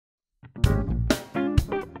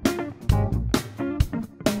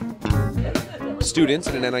Students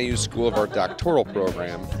in an NIU School of Art doctoral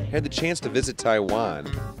program had the chance to visit Taiwan,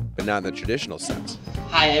 but not in the traditional sense.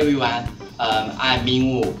 Hi everyone, I'm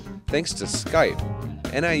Ming Wu. Thanks to Skype,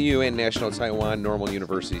 NIU and National Taiwan Normal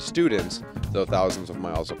University students, though thousands of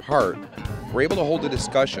miles apart, were able to hold a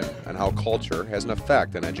discussion on how culture has an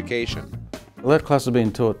effect on education. Well, that class has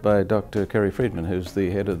been taught by Dr. Kerry Friedman, who's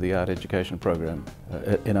the head of the art education program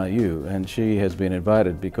at NIU, and she has been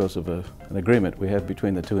invited because of an agreement we have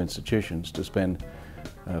between the two institutions to spend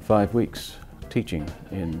 5 weeks teaching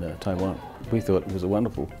in Taiwan. We thought it was a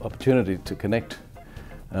wonderful opportunity to connect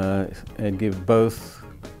and give both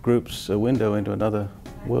groups a window into another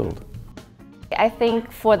world. I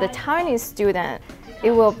think for the Taiwanese student,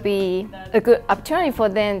 it will be a good opportunity for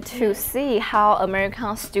them to see how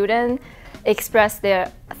American students express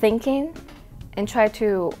their thinking and try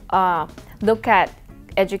to look at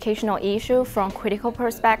educational issues from critical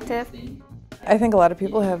perspective. I think a lot of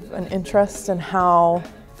people have an interest in how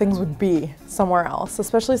things would be somewhere else,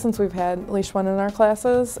 especially since we've had Li Xuan in our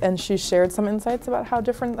classes, and she shared some insights about how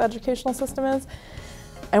different the educational system is,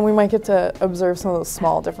 and we might get to observe some of those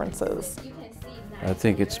small differences. I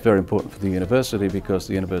think it's very important for the university because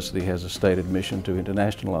the university has a stated mission to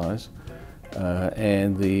internationalize,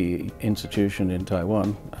 and the institution in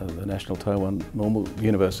Taiwan, the National Taiwan Normal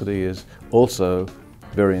University, is also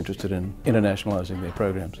very interested in internationalizing their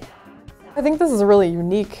programs. I think this is a really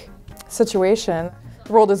unique situation.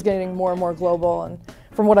 The world is getting more and more global, and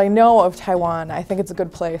from what I know of Taiwan, I think it's a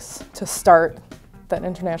good place to start that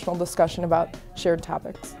international discussion about shared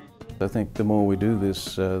topics. I think the more we do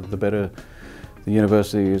this, the better the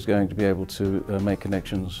university is going to be able to make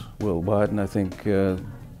connections worldwide, and I think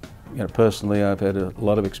personally I've had a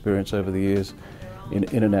lot of experience over the years in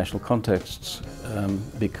international contexts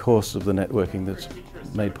because of the networking that's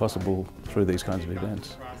made possible through these kinds of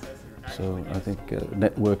events. So I think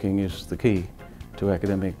networking is the key to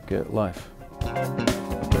academic life.